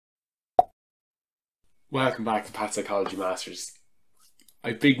Welcome back to Pat Psychology Masters.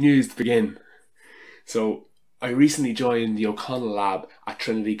 I've big news to begin. So, I recently joined the O'Connell lab at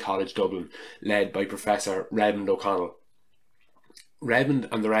Trinity College Dublin, led by Professor Redmond O'Connell. Redmond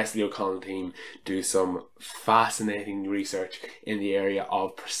and the rest of the O'Connell team do some fascinating research in the area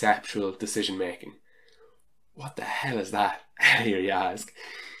of perceptual decision making. What the hell is that? Here you ask.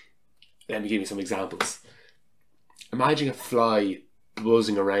 Let me give you some examples. Imagine a fly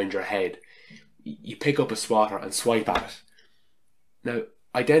buzzing around your head. You pick up a swatter and swipe at it. Now,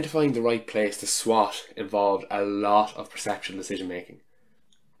 identifying the right place to swat involved a lot of perceptual decision making.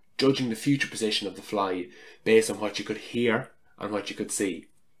 Judging the future position of the fly based on what you could hear and what you could see.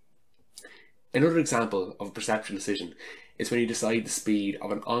 Another example of a perceptual decision is when you decide the speed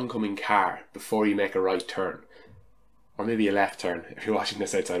of an oncoming car before you make a right turn. Or maybe a left turn if you're watching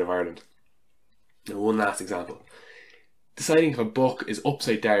this outside of Ireland. Now, one last example. Deciding if a book is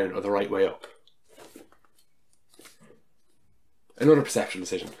upside down or the right way up. Another perceptual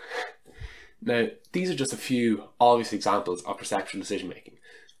decision. Now, these are just a few obvious examples of perceptual decision making.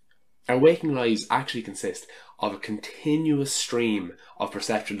 Our waking lives actually consist of a continuous stream of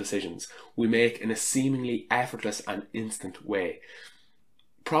perceptual decisions we make in a seemingly effortless and instant way.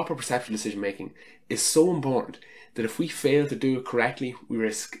 Proper perceptual decision making is so important that if we fail to do it correctly, we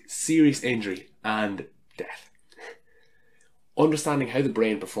risk serious injury and death. Understanding how the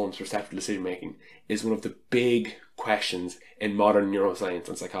brain performs perceptual decision making is one of the big questions in modern neuroscience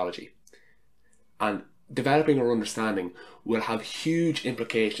and psychology. And developing our understanding will have huge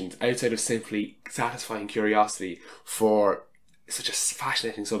implications outside of simply satisfying curiosity for such a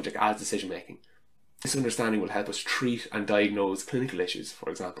fascinating subject as decision making. This understanding will help us treat and diagnose clinical issues, for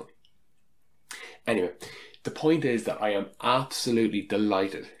example. Anyway, the point is that I am absolutely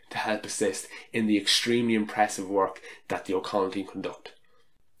delighted to help assist in the extremely impressive work that the O'Connell team conduct.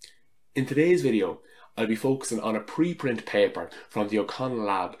 In today's video, I'll be focusing on a preprint paper from the O'Connell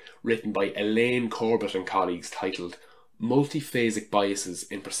lab written by Elaine Corbett and colleagues titled Multiphasic Biases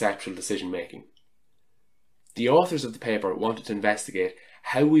in Perceptual Decision Making. The authors of the paper wanted to investigate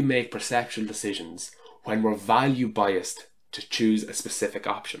how we make perceptual decisions when we're value biased to choose a specific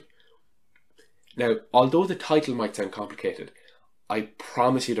option. Now, although the title might sound complicated, I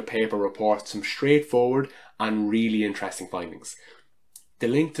promise you the paper reports some straightforward and really interesting findings. The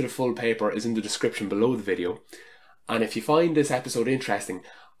link to the full paper is in the description below the video, and if you find this episode interesting,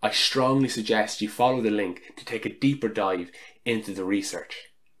 I strongly suggest you follow the link to take a deeper dive into the research.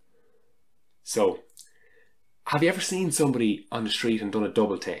 So, have you ever seen somebody on the street and done a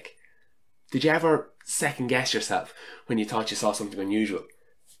double take? Did you ever second guess yourself when you thought you saw something unusual?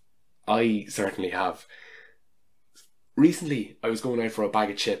 I certainly have. Recently, I was going out for a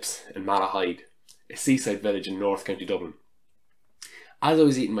bag of chips in Malahide, a seaside village in North County Dublin. As I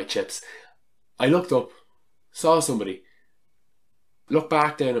was eating my chips, I looked up, saw somebody, looked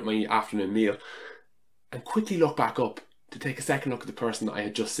back down at my afternoon meal, and quickly looked back up to take a second look at the person that I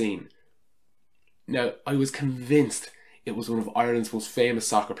had just seen. Now, I was convinced it was one of Ireland's most famous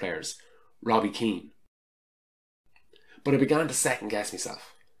soccer players, Robbie Keane. But I began to second guess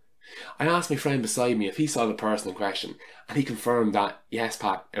myself. I asked my friend beside me if he saw the person in question, and he confirmed that, yes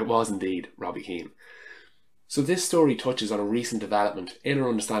Pat, it was indeed Robbie Keane. So this story touches on a recent development in our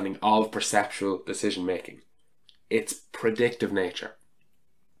understanding of perceptual decision making. Its predictive nature.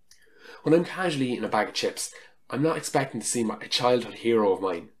 When I'm casually eating a bag of chips, I'm not expecting to see a childhood hero of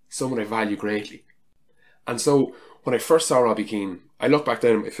mine, someone I value greatly. And so, when I first saw Robbie Keane, I looked back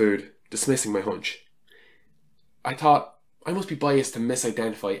down at my food, dismissing my hunch. I thought, I must be biased to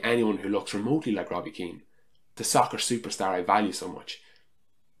misidentify anyone who looks remotely like Robbie Keane, the soccer superstar I value so much.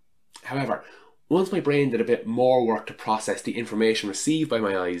 However, once my brain did a bit more work to process the information received by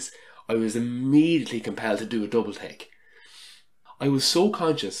my eyes, I was immediately compelled to do a double take. I was so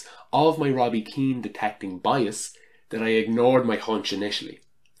conscious of my Robbie Keane detecting bias that I ignored my hunch initially.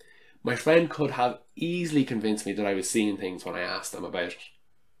 My friend could have easily convinced me that I was seeing things when I asked them about it.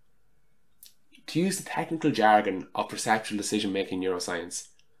 To use the technical jargon of perceptual decision-making neuroscience,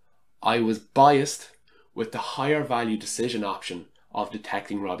 I was biased with the higher value decision option of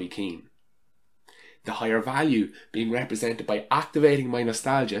detecting Robbie Keane. The higher value being represented by activating my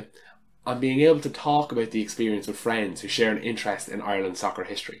nostalgia and being able to talk about the experience with friends who share an interest in Ireland's soccer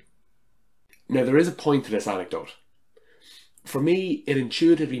history. Now, there is a point to this anecdote. For me, it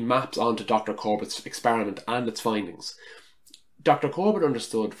intuitively maps onto Dr. Corbett's experiment and its findings. Dr. Corbett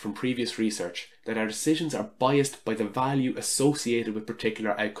understood from previous research that our decisions are biased by the value associated with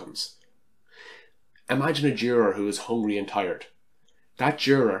particular outcomes. Imagine a juror who is hungry and tired. That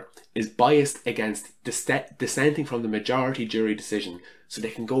juror is biased against dissenting from the majority jury decision so they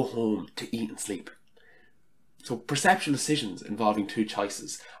can go home to eat and sleep. So perceptual decisions involving two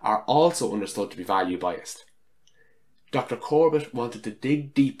choices are also understood to be value biased. Dr. Corbett wanted to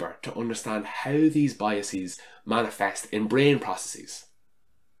dig deeper to understand how these biases manifest in brain processes.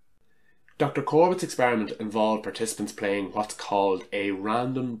 Dr. Corbett's experiment involved participants playing what's called a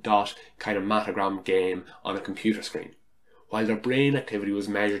random dot kinematogram game on a computer screen, while their brain activity was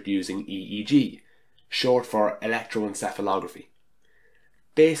measured using EEG, short for electroencephalography.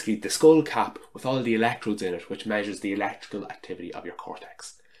 Basically, the skull cap with all the electrodes in it, which measures the electrical activity of your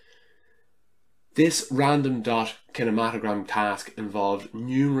cortex. This random dot kinematogram task involved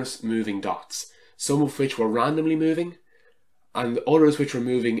numerous moving dots, some of which were randomly moving, and others which were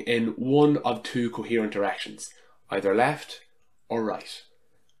moving in one of two coherent directions, either left or right.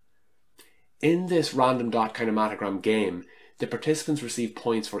 In this random dot kinematogram game, the participants received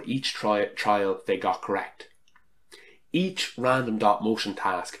points for each trial they got correct. Each random dot motion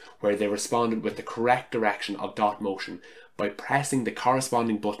task where they responded with the correct direction of dot motion by pressing the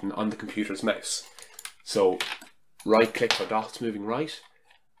corresponding button on the computer's mouse. So, right click for dots moving right,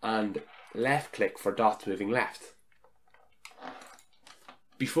 and left click for dots moving left.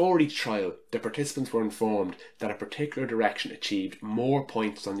 Before each trial, the participants were informed that a particular direction achieved more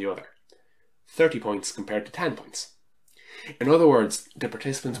points than the other, 30 points compared to 10 points. In other words, the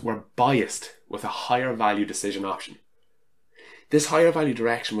participants were biased with a higher value decision option. This higher value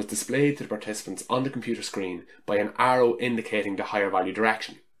direction was displayed to the participants on the computer screen by an arrow indicating the higher value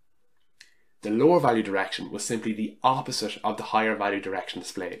direction. The lower value direction was simply the opposite of the higher value direction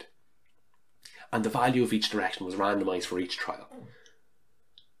displayed, and the value of each direction was randomized for each trial.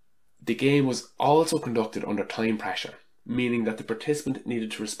 The game was also conducted under time pressure, meaning that the participant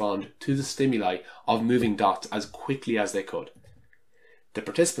needed to respond to the stimuli of moving dots as quickly as they could. The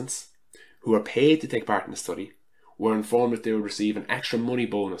participants, who were paid to take part in the study, were informed that they would receive an extra money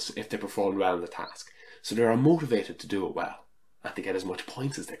bonus if they performed well in the task, so they are motivated to do it well and to get as much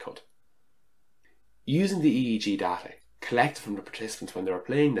points as they could. Using the EEG data collected from the participants when they were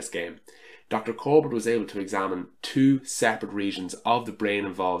playing this game, Dr. Corbett was able to examine two separate regions of the brain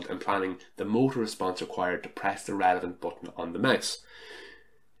involved in planning the motor response required to press the relevant button on the mouse.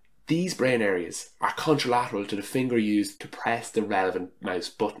 These brain areas are contralateral to the finger used to press the relevant mouse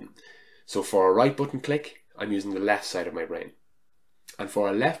button. So for a right button click, I'm using the left side of my brain. And for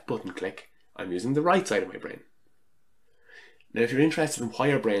a left button click, I'm using the right side of my brain. Now, if you're interested in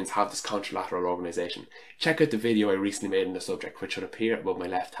why our brains have this contralateral organisation, check out the video I recently made on the subject, which should appear above my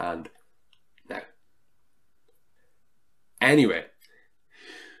left hand now. Anyway,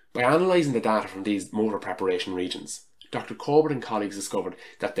 by analysing the data from these motor preparation regions, Dr. Corbett and colleagues discovered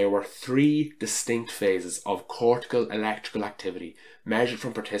that there were three distinct phases of cortical electrical activity measured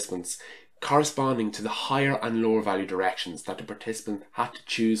from participants corresponding to the higher and lower value directions that the participant had to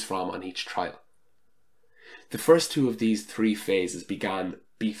choose from on each trial. The first two of these three phases began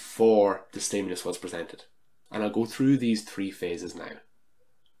before the stimulus was presented, and I'll go through these three phases now.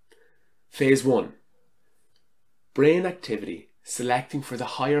 Phase 1. Brain activity selecting for the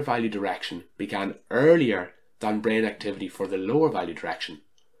higher value direction began earlier than brain activity for the lower value direction,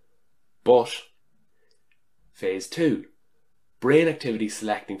 but Phase 2. Brain activity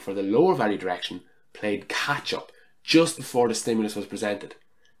selecting for the lower value direction played catch up just before the stimulus was presented.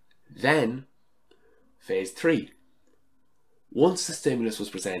 Then, Phase 3. Once the stimulus was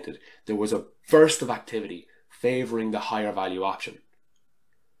presented, there was a burst of activity favouring the higher value option.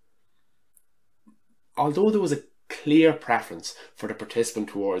 Although there was a clear preference for the participant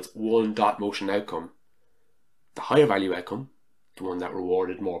towards one dot motion outcome, the higher value outcome, the one that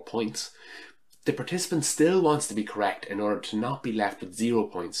rewarded more points, the participant still wants to be correct in order to not be left with 0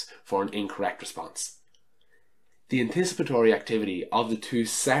 points for an incorrect response. The anticipatory activity of the two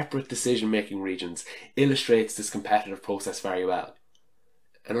separate decision-making regions illustrates this competitive process very well.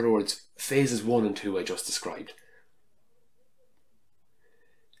 In other words, phases 1 and 2 I just described.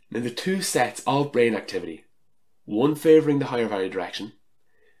 Now the two sets of brain activity, one favouring the higher value direction,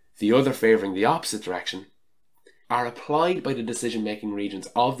 the other favouring the opposite direction, are applied by the decision-making regions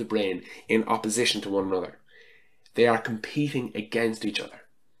of the brain in opposition to one another. They are competing against each other.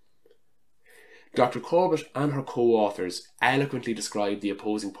 Dr. Corbett and her co-authors eloquently described the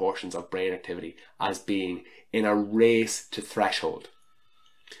opposing portions of brain activity as being in a race to threshold.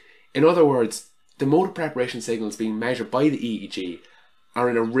 In other words, the motor preparation signals being measured by the EEG are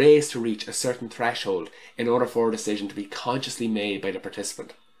in a race to reach a certain threshold in order for a decision to be consciously made by the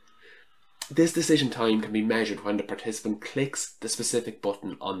participant. This decision time can be measured when the participant clicks the specific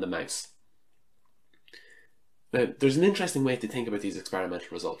button on the mouse. Now, there's an interesting way to think about these experimental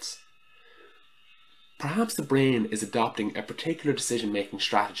results. Perhaps the brain is adopting a particular decision-making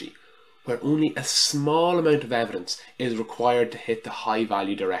strategy, where only a small amount of evidence is required to hit the high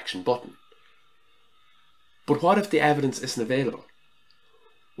value direction button. But what if the evidence isn't available?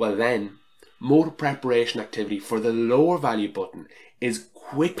 Well then, motor preparation activity for the lower value button is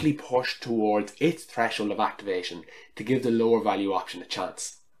quickly pushed towards its threshold of activation to give the lower value option a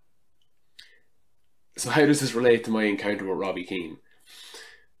chance. So how does this relate to my encounter with Robbie Keane?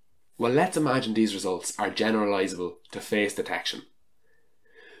 Well, let's imagine these results are generalizable to face detection.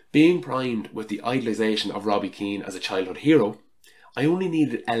 Being primed with the idealization of Robbie Keane as a childhood hero, I only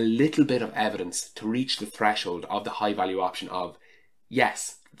needed a little bit of evidence to reach the threshold of the high value option of,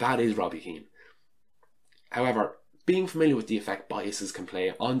 yes, that is Robbie Keane. However, being familiar with the effect biases can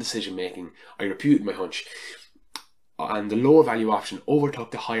play on decision making, I reputed my hunch, and the lower value option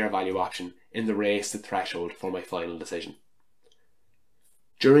overtook the higher value option in the race to threshold for my final decision.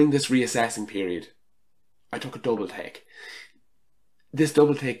 During this reassessing period, I took a double take. This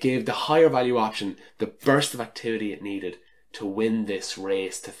double take gave the higher value option the burst of activity it needed to win this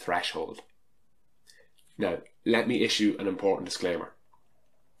race to threshold. Now, let me issue an important disclaimer.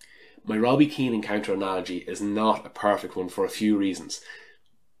 My Robbie Keane encounter analogy is not a perfect one for a few reasons.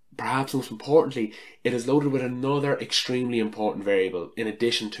 Perhaps most importantly, it is loaded with another extremely important variable in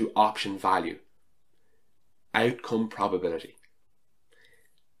addition to option value: outcome probability.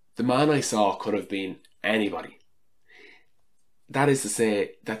 The man I saw could have been anybody. That is to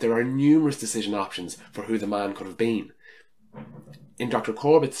say that there are numerous decision options for who the man could have been. In Dr.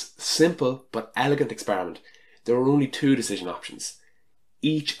 Corbett's simple but elegant experiment, there were only two decision options,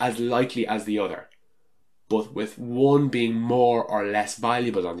 each as likely as the other, but with one being more or less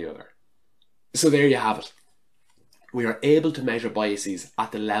valuable than the other. So there you have it. We are able to measure biases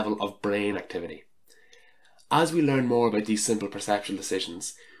at the level of brain activity. As we learn more about these simple perceptual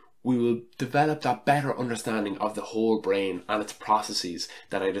decisions, we will develop that better understanding of the whole brain and its processes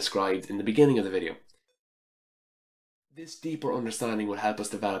that I described in the beginning of the video. This deeper understanding will help us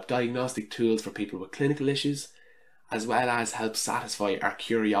develop diagnostic tools for people with clinical issues, as well as help satisfy our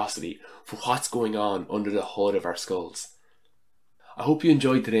curiosity for what's going on under the hood of our skulls. I hope you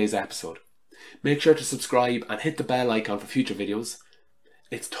enjoyed today's episode. Make sure to subscribe and hit the bell icon for future videos.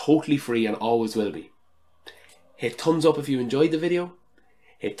 It's totally free and always will be. Hit thumbs up if you enjoyed the video.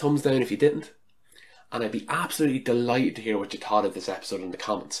 Hit thumbs down if you didn't. And I'd be absolutely delighted to hear what you thought of this episode in the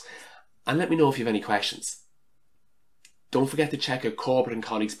comments. And let me know if you have any questions. Don't forget to check out Corbett and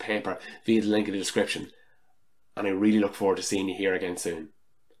colleagues' paper via the link in the description. And I really look forward to seeing you here again soon.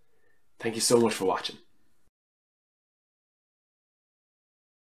 Thank you so much for watching.